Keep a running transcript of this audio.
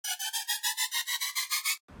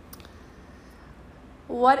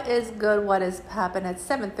What is good? What is poppin'? At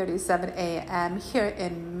 7:37 a.m. here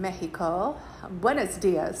in Mexico. Buenos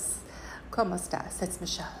dias. ¿Cómo estás? It's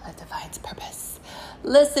Michelle at Divine's Purpose.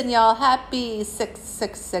 Listen, y'all. Happy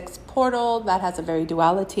 666 portal. That has a very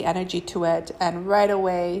duality energy to it. And right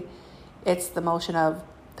away, it's the motion of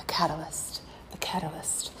the catalyst, the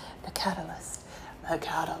catalyst, the catalyst. The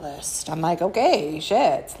catalyst. I'm like, okay,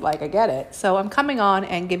 shit, like I get it. So I'm coming on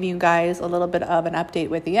and giving you guys a little bit of an update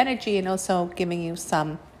with the energy and also giving you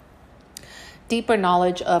some deeper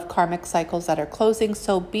knowledge of karmic cycles that are closing.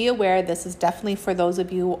 So be aware, this is definitely for those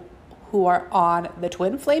of you who are on the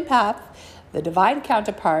twin flame path, the divine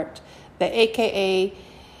counterpart, the AKA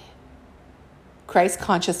Christ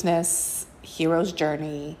consciousness, hero's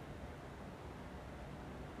journey,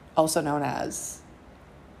 also known as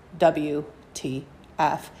WTF.com.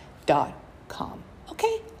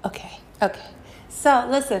 Okay. So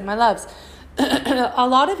listen, my loves, a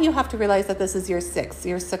lot of you have to realize that this is year six.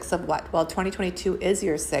 Year six of what? Well, 2022 is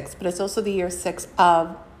year six, but it's also the year six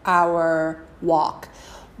of our walk.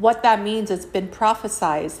 What that means, it's been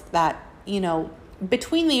prophesized that,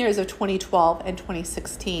 between the years of 2012 and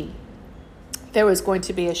 2016, there was going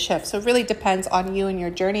to be a shift. So it really depends on you and your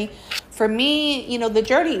journey. For me, the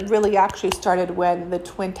journey really actually started when the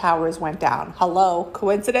Twin Towers went down. Hello,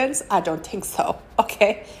 coincidence? I don't think so.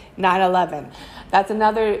 Okay, 9/11. That's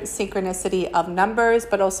another synchronicity of numbers,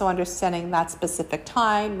 but also understanding that specific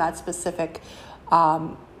time, that specific,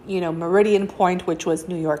 meridian point, which was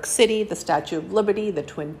New York City, the Statue of Liberty, the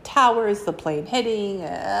Twin Towers, the plane hitting.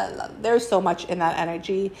 There's so much in that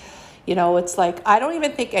energy. It's like, I don't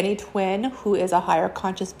even think any twin who is a higher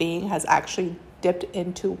conscious being has actually dipped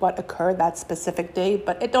into what occurred that specific day,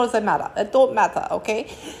 but it doesn't matter. It don't matter, okay?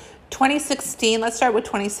 2016, let's start with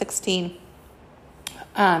 2016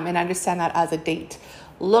 and understand that as a date.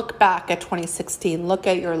 Look back at 2016. Look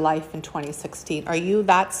at your life in 2016. Are you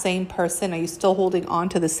that same person? Are you still holding on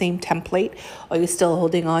to the same template? Are you still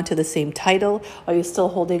holding on to the same title? Are you still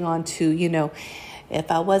holding on to, if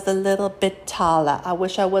I was a little bit taller, I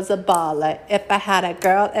wish I was a baller. If I had a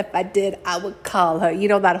girl, if I did, I would call her.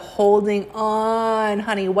 That holding on,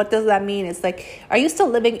 honey. What does that mean? It's like, are you still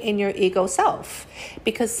living in your ego self?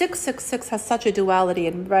 Because 666 has such a duality,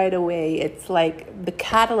 and right away, it's like the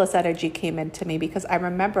catalyst energy came into me, because I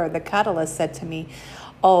remember the catalyst said to me,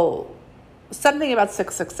 oh, something about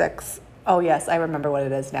 666. Oh, yes, I remember what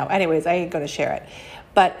it is now. Anyways, I ain't going to share it.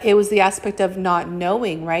 But it was the aspect of not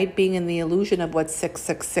knowing, right? Being in the illusion of what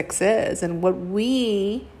 666 is and what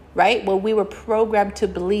we were programmed to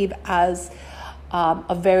believe as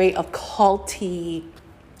a very occulty,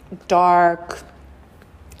 dark,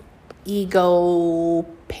 ego,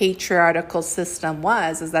 patriarchal system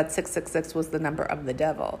is that 666 was the number of the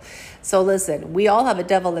devil. So listen, we all have a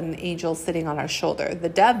devil and an angel sitting on our shoulder. The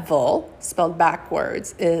devil, spelled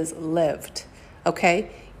backwards, is lived,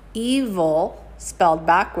 okay? Evil, spelled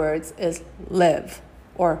backwards, is live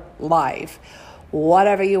or live,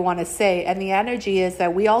 whatever you want to say. And the energy is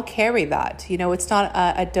that we all carry that. It's not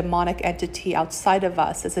a demonic entity outside of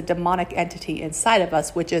us. It's a demonic entity inside of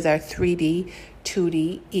us, which is our 3D,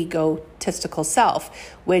 2D, egotistical self,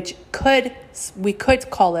 which we could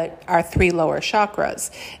call it our three lower chakras,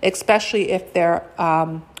 especially if they're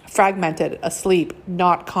fragmented, asleep,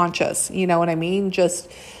 not conscious. You know what I mean?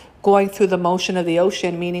 Just going through the motion of the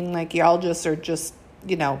ocean, meaning like y'all are just,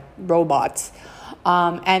 robots.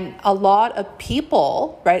 And a lot of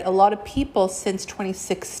people since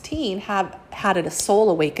 2016 have had a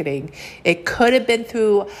soul awakening. It could have been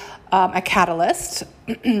through a catalyst.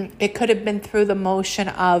 It could have been through the motion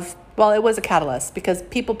of, it was a catalyst because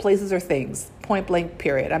people, places, or things, point blank,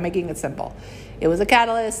 period. I'm making it simple. It was a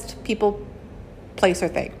catalyst, people, place, or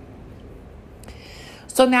thing.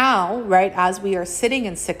 So now, as we are sitting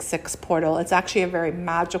in 6/6 portal, it's actually a very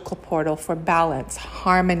magical portal for balance,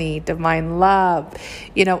 harmony, divine love,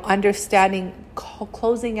 understanding,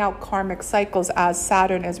 closing out karmic cycles as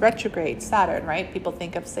Saturn is retrograde. Saturn, right? People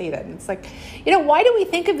think of Satan. It's like, why do we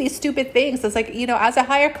think of these stupid things? It's like, as a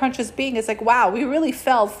higher conscious being, it's like, wow, we really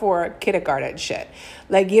fell for kindergarten shit.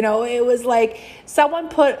 Like, it was like someone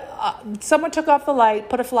took off the light,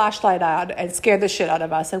 put a flashlight on, and scared the shit out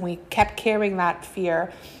of us. And we kept carrying that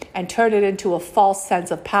fear and turned it into a false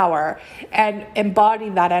sense of power and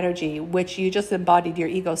embodied that energy, which you just embodied your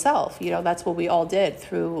ego self. That's what we all did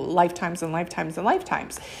through lifetimes and lifetimes and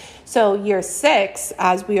lifetimes. So year six,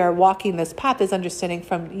 as we are walking this path, is understanding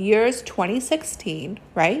from years 2016,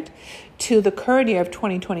 right, to the current year of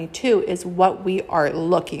 2022 is what we are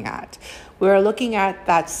looking at. We are looking at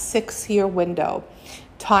that 6-year window.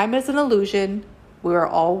 Time is an illusion. We are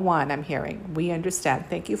all one, I'm hearing. We understand.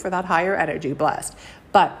 Thank you for that higher energy, blessed.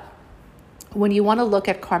 But when you want to look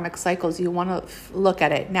at karmic cycles, you want to look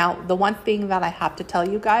at it. Now, the one thing that I have to tell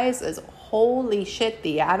you guys is, holy shit,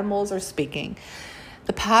 the animals are speaking.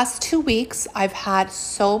 The past 2 weeks, I've had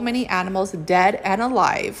so many animals, dead and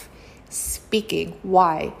alive, speaking.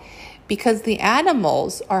 Why? Because the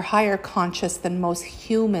animals are higher conscious than most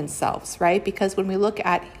human selves, right? Because when we look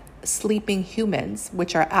at sleeping humans,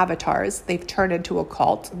 which are avatars, they've turned into a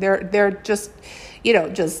cult. They're just,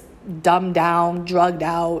 just dumbed down, drugged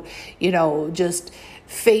out, just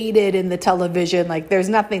faded in the television. Like there's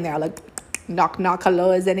nothing there. Like, knock, knock,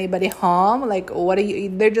 hello, is anybody home? Like, what are you?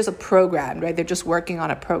 They're just a program, right? They're just working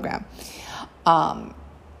on a program.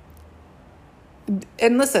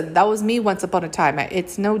 And listen, that was me once upon a time.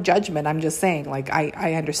 It's no judgment. I'm just saying, like,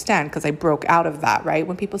 I understand because I broke out of that, right?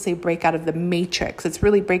 When people say break out of the matrix, it's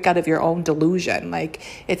really break out of your own delusion. Like,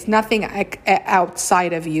 it's nothing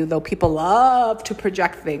outside of you, though people love to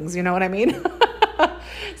project things. You know what I mean?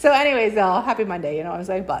 So anyways, happy Monday. I'm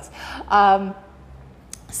saying, bless.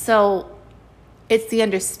 So it's the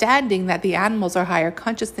understanding that the animals are higher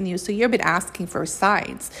conscious than you. So you've been asking for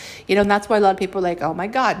signs, and that's why a lot of people are like, oh my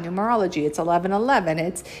God, numerology, it's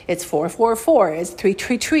 1111, it's 444, it's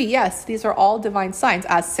 333. Yes, these are all divine signs,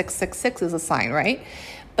 as 666 is a sign, right?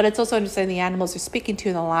 But it's also understanding the animals are speaking to you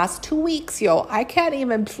in the last 2 weeks. I can't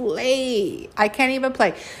even play.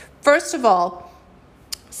 First of all,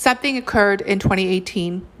 something occurred in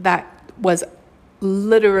 2018 that was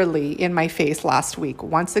literally in my face last week.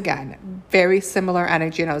 Once again, very similar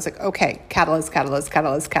energy. And I was like, okay, catalyst,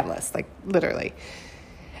 like literally.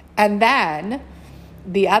 And then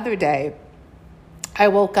the other day, I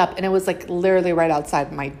woke up and it was like literally right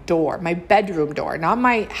outside my door, my bedroom door, not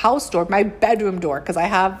my house door, my bedroom door. Because I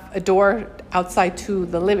have a door outside to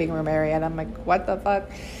the living room area. And I'm like, what the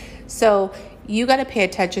fuck? So you got to pay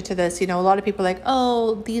attention to this. A lot of people are like,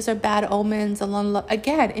 oh, these are bad omens.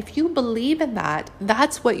 Again, if you believe in that,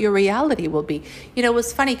 that's what your reality will be. It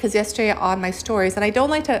was funny because yesterday on my stories, and I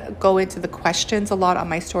don't like to go into the questions a lot on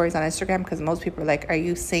my stories on Instagram because most people are like, are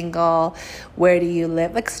you single? Where do you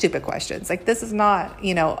live? Like stupid questions. Like this is not,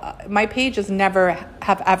 my page has never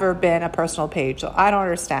have ever been a personal page. So I don't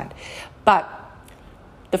understand. But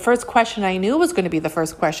the first question I knew was going to be the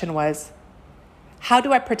first question was, how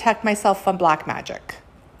do I protect myself from black magic?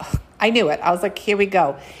 I knew it. I was like, here we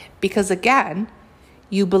go. Because again,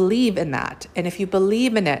 you believe in that. And if you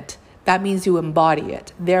believe in it, that means you embody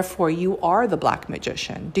it. Therefore, you are the black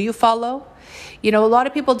magician. Do you follow? A lot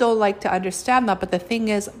of people don't like to understand that. But the thing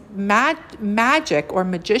is, magic or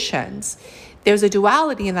magicians, there's a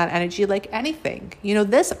duality in that energy like anything.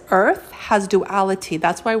 This earth has duality.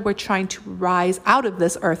 That's why we're trying to rise out of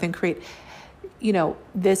this earth and create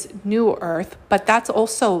this new earth, but that's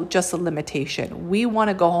also just a limitation. We want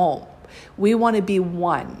to go home. We want to be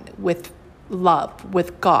one with love,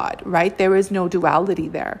 with God, right? There is no duality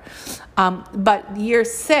there. But year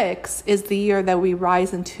 6 is the year that we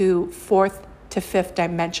rise into 4th to 5th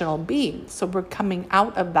dimensional beings. So we're coming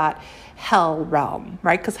out of that hell realm,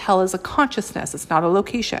 right? Because hell is a consciousness. It's not a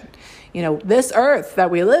location. This earth that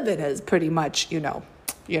we live in is pretty much, you know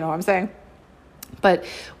what I'm saying? But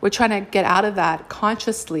we're trying to get out of that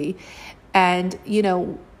consciously. And,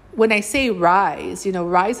 when I say rise,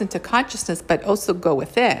 rise into consciousness, but also go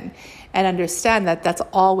within and understand that that's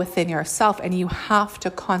all within yourself. And you have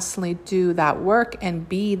to constantly do that work and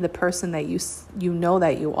be the person that you know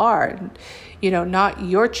that you are. Not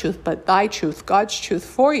your truth, but thy truth, God's truth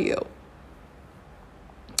for you.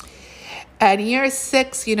 And year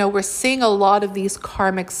 6, we're seeing a lot of these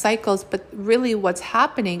karmic cycles, but really what's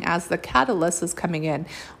happening as the catalyst is coming in.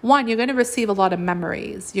 1, you're going to receive a lot of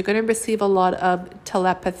memories. You're going to receive a lot of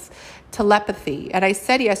telepathy. And I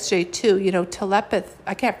said yesterday too,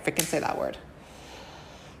 I can't freaking say that word.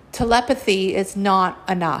 Telepathy is not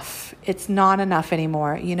enough. It's not enough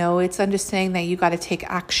anymore. It's understanding that you got to take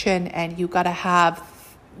action and you got to have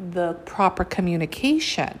the proper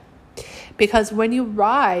communication. Because when you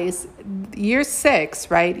rise, year 6,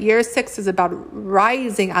 right? Year 6 is about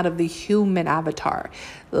rising out of the human avatar,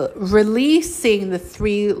 releasing the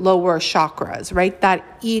 3 lower chakras, right? That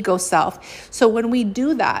ego self. So when we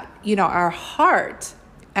do that, our heart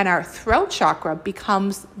and our throat chakra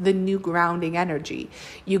becomes the new grounding energy.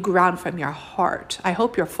 You ground from your heart. I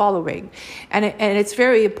hope you're following. And it's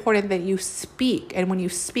very important that you speak. And when you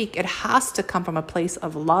speak, it has to come from a place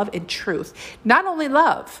of love and truth. Not only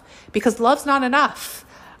love, because love's not enough.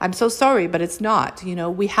 I'm so sorry, but it's not.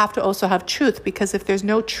 We have to also have truth, because if there's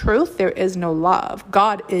no truth, there is no love.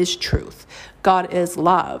 God is truth. God is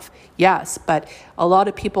love. Yes, but a lot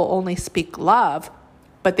of people only speak love,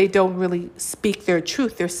 but they don't really speak their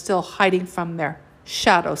truth. They're still hiding from their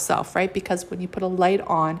shadow self, right? Because when you put a light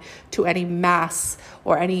on to any mass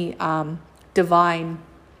or any divine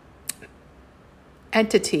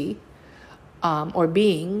entity or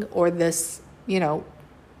being, or this,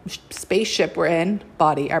 spaceship we're in,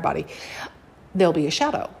 our body, there'll be a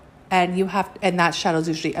shadow. And that shadow is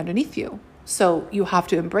usually underneath you. So you have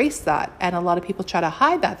to embrace that. And a lot of people try to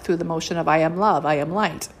hide that through the motion of I am love, I am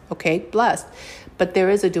light, okay, blessed. But there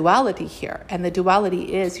is a duality here. And the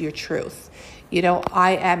duality is your truth.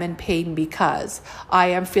 I am in pain because I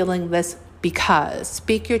am feeling this because.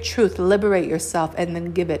 Speak your truth, liberate yourself, and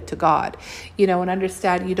then give it to God. And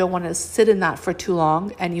understand you don't want to sit in that for too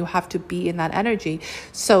long, and you have to be in that energy.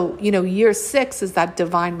 So, year 6 is that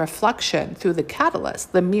divine reflection through the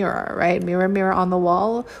catalyst, the mirror, right? Mirror, mirror on the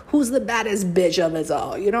wall. Who's the baddest bitch of us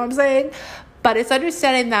all? You know what I'm saying? But it's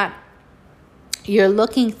understanding that you're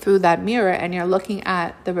looking through that mirror and you're looking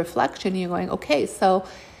at the reflection and you're going, okay, so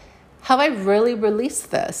have I really released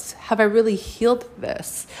this? Have I really healed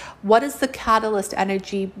this? What is the catalyst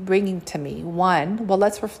energy bringing to me? One, well,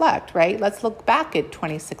 let's reflect, right? Let's look back at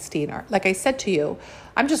 2016. Or like I said to you,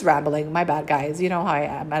 I'm just rambling. My bad, guys. You know how I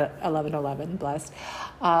am at 11:11, blessed.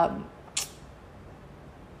 Am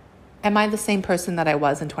I the same person that I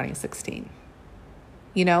was in 2016?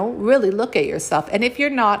 Really look at yourself. And if you're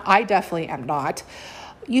not, I definitely am not.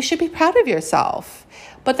 You should be proud of yourself.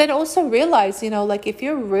 But then also realize, if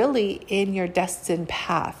you're really in your destined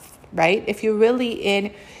path, right? If you're really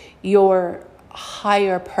in your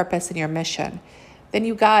higher purpose and your mission, then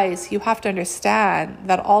you guys, you have to understand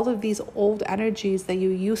that all of these old energies that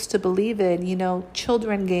you used to believe in,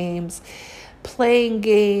 children games, playing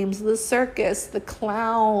games, the circus, the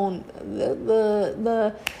clown,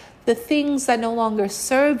 the things that no longer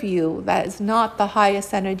serve you, that is not the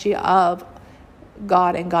highest energy of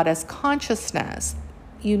God and Goddess consciousness.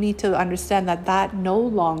 You need to understand that no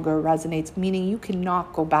longer resonates, meaning you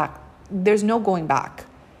cannot go back. There's no going back.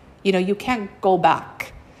 You can't go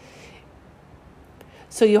back.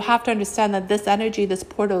 So you have to understand that this energy, this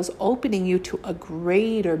portal is opening you to a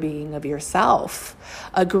greater being of yourself,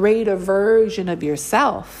 a greater version of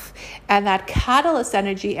yourself. And that catalyst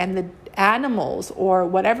energy and the animals or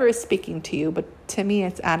whatever is speaking to you, but to me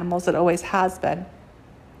it's animals, it always has been.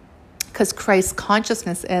 Because Christ's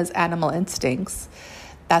consciousness is animal instincts.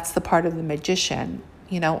 That's the part of the magician,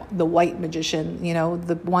 the white magician,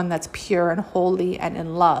 the one that's pure and holy and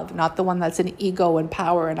in love, not the one that's in ego and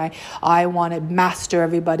power and I want to master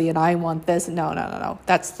everybody and I want this. No.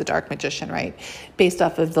 That's the dark magician, right? Based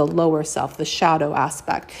off of the lower self, the shadow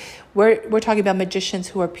aspect. We're talking about magicians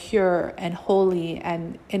who are pure and holy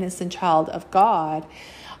and innocent child of God.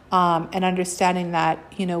 And understanding that,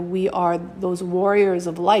 we are those warriors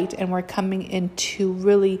of light and we're coming into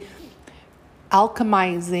really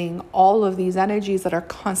alchemizing all of these energies that are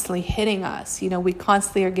constantly hitting us. We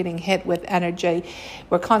constantly are getting hit with energy.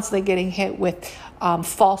 We're constantly getting hit with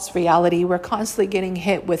false reality. We're constantly getting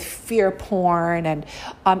hit with fear porn and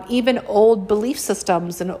even old belief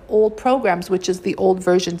systems and old programs, which is the old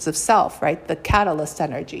versions of self, right? The catalyst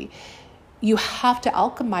energy. You have to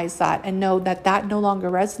alchemize that and know that no longer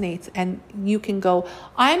resonates. And you can go,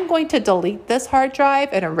 I'm going to delete this hard drive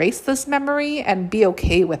and erase this memory and be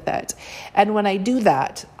okay with it. And when I do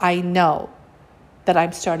that, I know that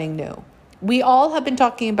I'm starting new. We all have been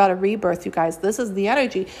talking about a rebirth, you guys. This is the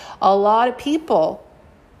energy. A lot of people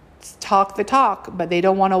talk the talk, but they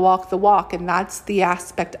don't want to walk the walk. And that's the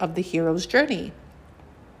aspect of the hero's journey.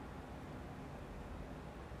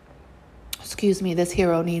 Excuse me, this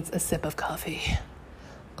hero needs a sip of coffee.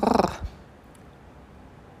 Ugh.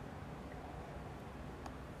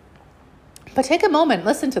 But take a moment,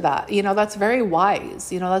 listen to that. That's very wise.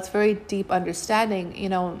 That's very deep understanding.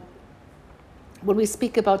 When we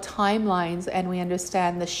speak about timelines and we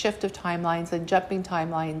understand the shift of timelines and jumping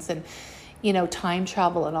timelines and, time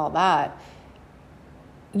travel and all that,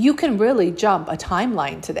 you can really jump a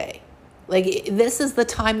timeline today. Like, this is the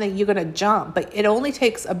time that you're going to jump, but it only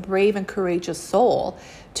takes a brave and courageous soul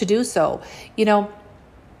to do so. I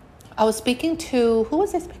was speaking to, who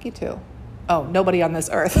was I speaking to? Oh, nobody on this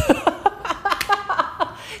earth.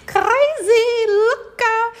 Crazy, look.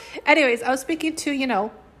 Anyways, I was speaking to,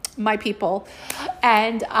 my people,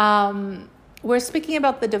 and we're speaking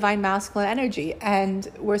about the divine masculine energy, and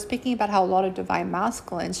we're speaking about how a lot of divine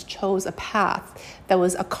masculines chose a path that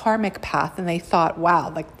was a karmic path, and they thought,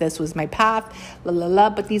 wow, like this was my path,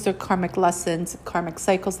 but these are karmic lessons, karmic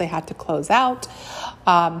cycles they had to close out.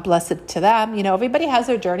 Blessed to them. Everybody has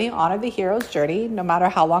their journey. Honor the hero's journey, no matter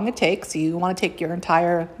how long it takes. You want to take your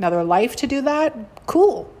entire another life to do that?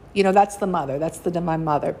 Cool. That's the mother. That's the divine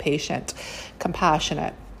mother, patient,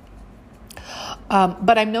 compassionate.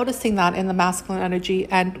 But I'm noticing that in the masculine energy.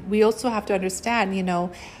 And we also have to understand,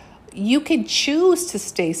 you can choose to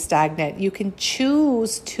stay stagnant. You can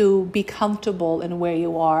choose to be comfortable in where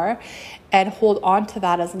you are and hold on to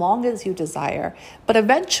that as long as you desire. But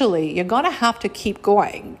eventually, you're going to have to keep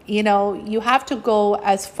going. You have to go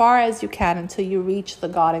as far as you can until you reach the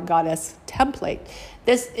God and Goddess template.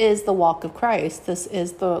 This is the walk of Christ. This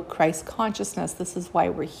is the Christ consciousness. This is why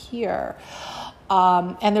we're here.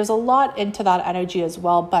 And there's a lot into that energy as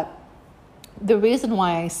well. But the reason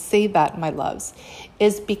why I say that, my loves,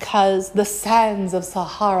 is because the sands of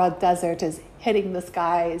Sahara Desert is hitting the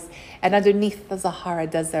skies. And underneath the Sahara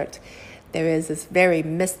Desert, there is this very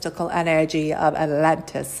mystical energy of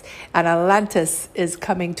Atlantis. And Atlantis is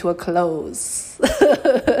coming to a close.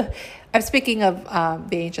 I'm speaking of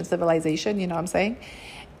the ancient civilization, you know what I'm saying?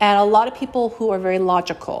 And a lot of people who are very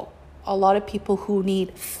logical, a lot of people who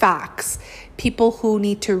need facts, people who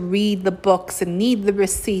need to read the books and need the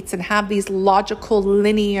receipts and have these logical,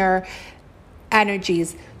 linear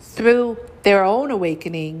energies through their own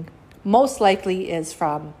awakening, most likely is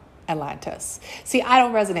from Atlantis. See, I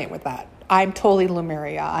don't resonate with that. I'm totally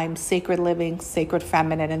Lemuria. I'm sacred living, sacred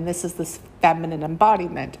feminine, and this is this feminine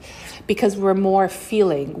embodiment because we're more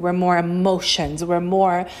feeling, we're more emotions, we're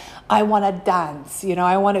more, I want to dance,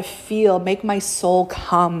 I want to feel, make my soul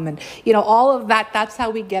come, and, all of that, that's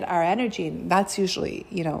how we get our energy, and that's usually,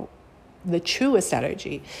 the truest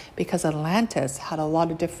energy, because Atlantis had a lot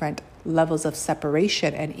of different levels of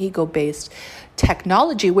separation and ego-based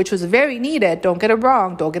technology, which was very needed. Don't get it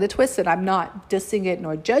wrong. Don't get it twisted. I'm not dissing it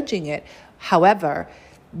nor judging it. However,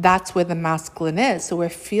 that's where the masculine is. So we're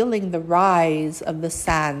feeling the rise of the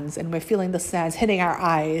sands, and we're feeling the sands hitting our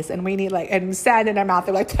eyes, and we need and sand in our mouth.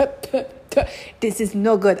 They're like, tuh, tuh, tuh. This is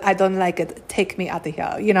no good. I don't like it. Take me out of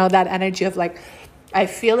here. That energy of I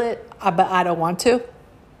feel it, but I don't want to.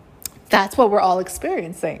 That's what we're all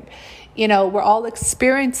experiencing. We're all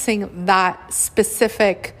experiencing that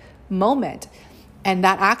specific moment. And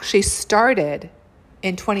that actually started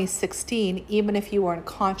in 2016, even if you weren't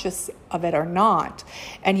conscious of it or not.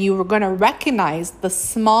 And you were going to recognize the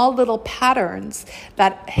small little patterns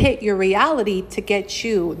that hit your reality to get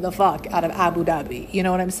you the fuck out of Abu Dhabi. You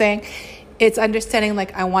know what I'm saying? It's understanding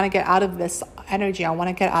I want to get out of this energy. I want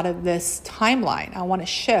to get out of this timeline. I want to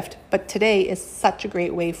shift. But today is such a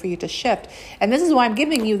great way for you to shift. And this is why I'm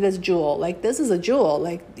giving you this jewel. This is a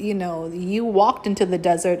jewel. You walked into the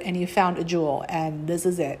desert and you found a jewel, and this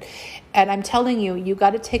is it. And I'm telling you, you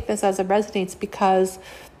got to take this as a resonance, because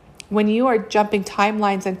when you are jumping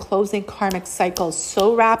timelines and closing karmic cycles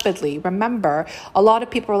so rapidly, remember, a lot of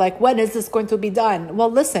people are like, when is this going to be done? Well,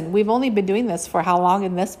 listen, we've only been doing this for how long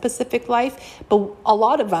in this specific life? But a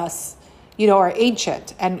lot of us, are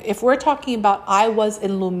ancient. And if we're talking about, I was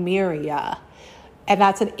in Lemuria, and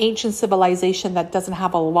that's an ancient civilization that doesn't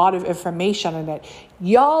have a lot of information in it,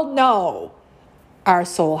 y'all know our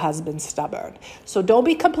soul has been stubborn. So don't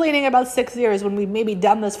be complaining about 6 years when we've maybe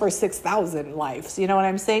done this for 6,000 lives. You know what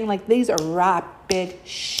I'm saying? These are rapid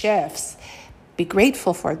shifts. Be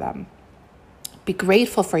grateful for them. Be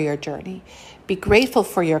grateful for your journey. Be grateful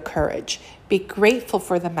for your courage. Be grateful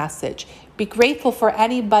for the message. Be grateful for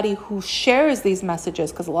anybody who shares these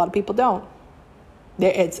messages, because a lot of people don't.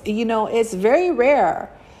 It's very rare.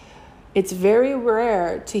 It's very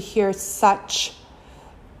rare to hear such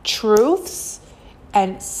truths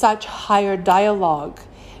and such higher dialogue,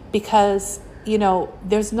 because,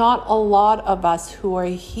 there's not a lot of us who are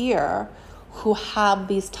here who have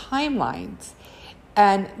these timelines.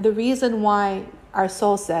 And the reason why our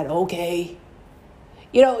soul said, okay,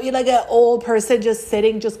 you're like an old person just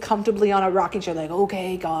sitting just comfortably on a rocking chair,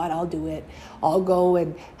 okay, God, I'll do it. I'll go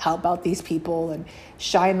and help out these people and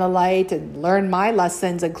shine the light and learn my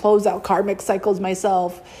lessons and close out karmic cycles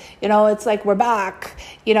myself. It's we're back,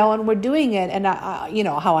 and we're doing it. And,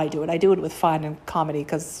 how I do it. I do it with fun and comedy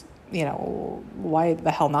because, why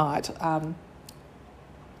the hell not?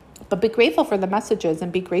 But be grateful for the messages,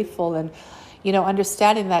 and be grateful, and,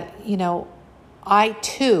 understanding that, I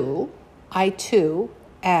too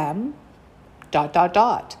am ...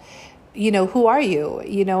 Who are you?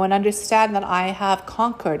 And understand that I have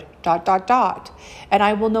conquered ... And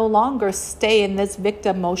I will no longer stay in this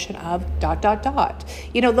victim motion of ...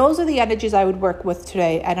 Those are the energies I would work with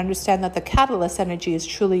today, and understand that the catalyst energy is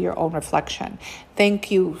truly your own reflection.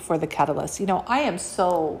 Thank you for the catalyst. I am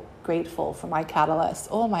so grateful for my catalyst.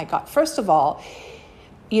 Oh my God. First of all,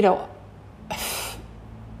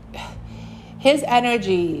 his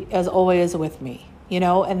energy is always with me.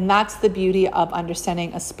 And that's the beauty of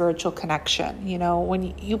understanding a spiritual connection.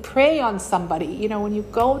 When you pray on somebody, when you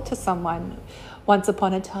go to someone once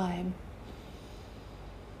upon a time,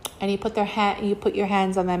 and you put your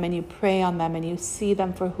hands on them and you pray on them and you see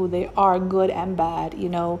them for who they are, good and bad,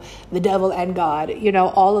 the devil and God,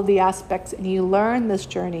 all of the aspects, and you learn this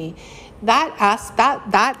journey,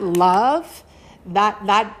 that love,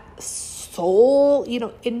 that soul,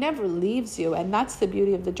 it never leaves you. And that's the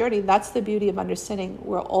beauty of the journey. That's the beauty of understanding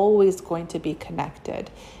we're always going to be connected.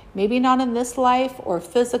 Maybe not in this life or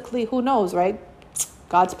physically, who knows, right?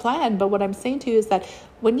 God's plan. But what I'm saying to you is that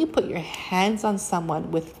when you put your hands on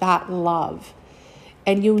someone with that love,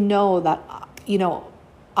 and that,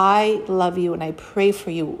 I love you and I pray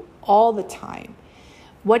for you all the time,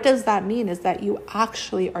 what does that mean is that you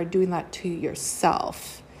actually are doing that to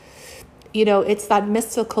yourself. It's that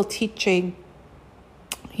mystical teaching,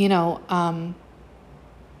 when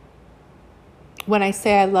I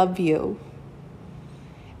say I love you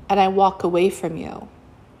and I walk away from you,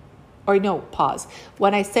 or no, pause.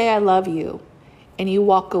 When I say I love you and you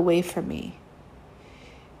walk away from me,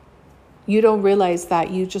 you don't realize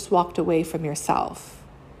that you just walked away from yourself,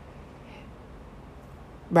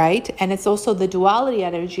 right? And it's also the duality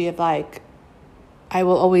energy of like, I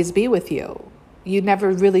will always be with you. You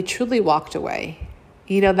never really truly walked away.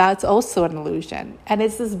 That's also an illusion. And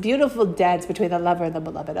it's this beautiful dance between the lover and the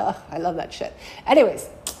beloved. Oh, I love that shit. Anyways,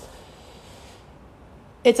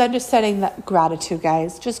 it's understanding that gratitude,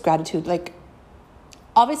 guys, just gratitude. Like,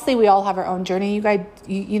 obviously we all have our own journey. You guys,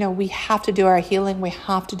 we have to do our healing. We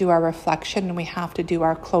have to do our reflection, and we have to do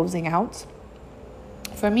our closing out.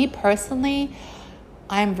 For me personally,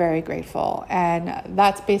 I'm very grateful. And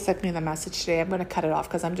that's basically the message today. I'm going to cut it off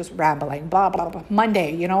because I'm just rambling, blah, blah, blah.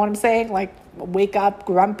 Monday, you know what I'm saying? Like, wake up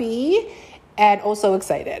grumpy and also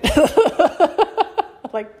excited.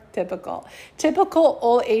 Like typical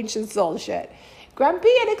old ancient soul shit. Grumpy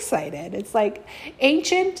and excited. It's like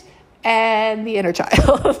ancient and the inner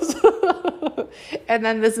child. And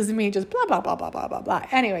then this is me just blah, blah, blah, blah, blah, blah, blah.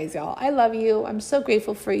 Anyways, y'all, I love you. I'm so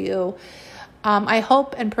grateful for you. I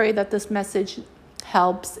hope and pray that this message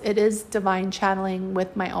helps. It is divine channeling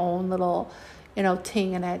with my own little,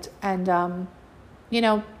 ting in it. And,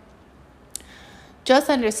 just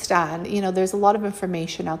understand, there's a lot of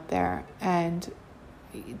information out there, and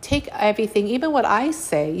take everything, even what I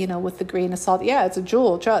say, with the grain of salt. Yeah, it's a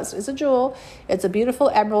jewel. It's a jewel. It's a beautiful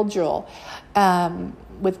emerald jewel,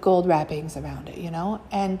 with gold wrappings around it,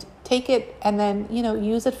 and take it and then,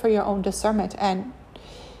 use it for your own discernment and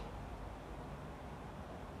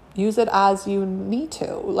use it as you need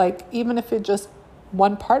to. Like, even if it just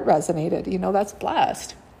one part resonated, that's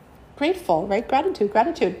blessed. Grateful, right? Gratitude.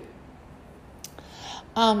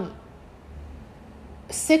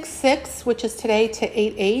 6/6, which is today, to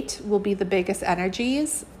 8/8 will be the biggest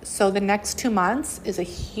energies. So the next 2 months is a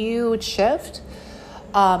huge shift.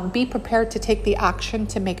 Be prepared to take the action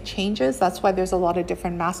to make changes. That's why there's a lot of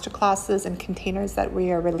different masterclasses and containers that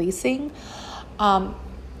we are releasing.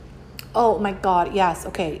 Oh my God, yes.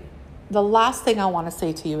 Okay. The last thing I want to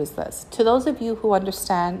say to you is this. To those of you who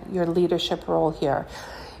understand your leadership role here,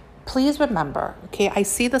 please remember, okay, I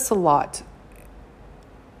see this a lot.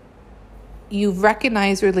 You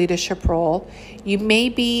recognize your leadership role. You may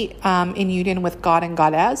be in union with God and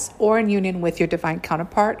Goddess, or in union with your divine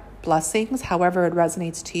counterpart. Blessings, however it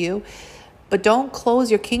resonates to you. But don't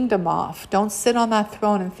close your kingdom off. Don't sit on that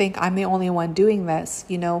throne and think, I'm the only one doing this.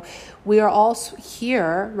 We are all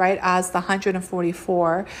here, right, as the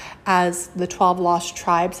 144, as the 12 lost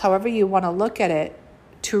tribes, however you want to look at it,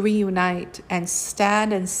 to reunite and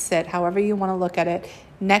stand and sit, however you want to look at it,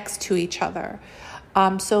 next to each other.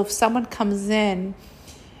 So if someone comes in,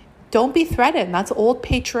 don't be threatened. That's old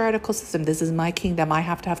patriarchal system. This is my kingdom. I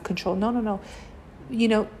have to have control. No.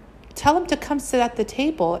 Tell them to come sit at the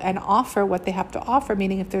table and offer what they have to offer,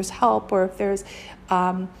 meaning if there's help or if there's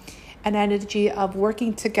an energy of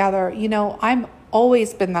working together. I'm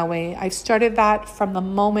always been that way. I started that from the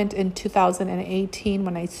moment in 2018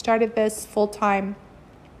 when I started this full-time.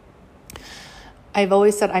 I've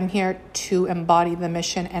always said I'm here to embody the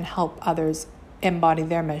mission and help others embody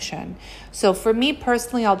their mission. So for me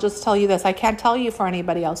personally, I'll just tell you this. I can't tell you for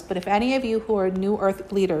anybody else, but if any of you who are New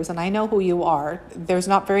Earth leaders, and I know who you are, there's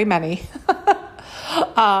not very many.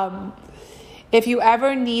 If you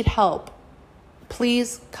ever need help,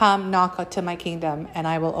 please come knock to my kingdom and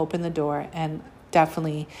I will open the door and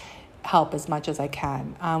definitely help as much as I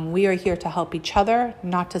can. We are here to help each other,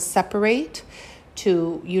 not to separate,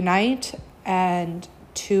 to unite, and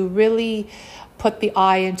to really put the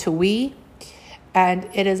I into we. And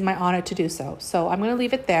it is my honor to do so. So I'm going to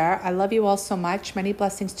leave it there. I love you all so much. Many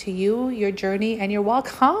blessings to you, your journey, and your walk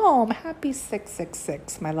home. Happy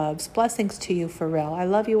 666, my loves. Blessings to you for real. I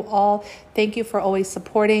love you all. Thank you for always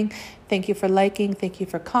supporting. Thank you for liking. Thank you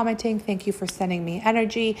for commenting. Thank you for sending me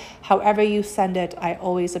energy. However you send it, I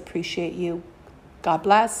always appreciate you. God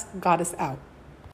bless. God is out.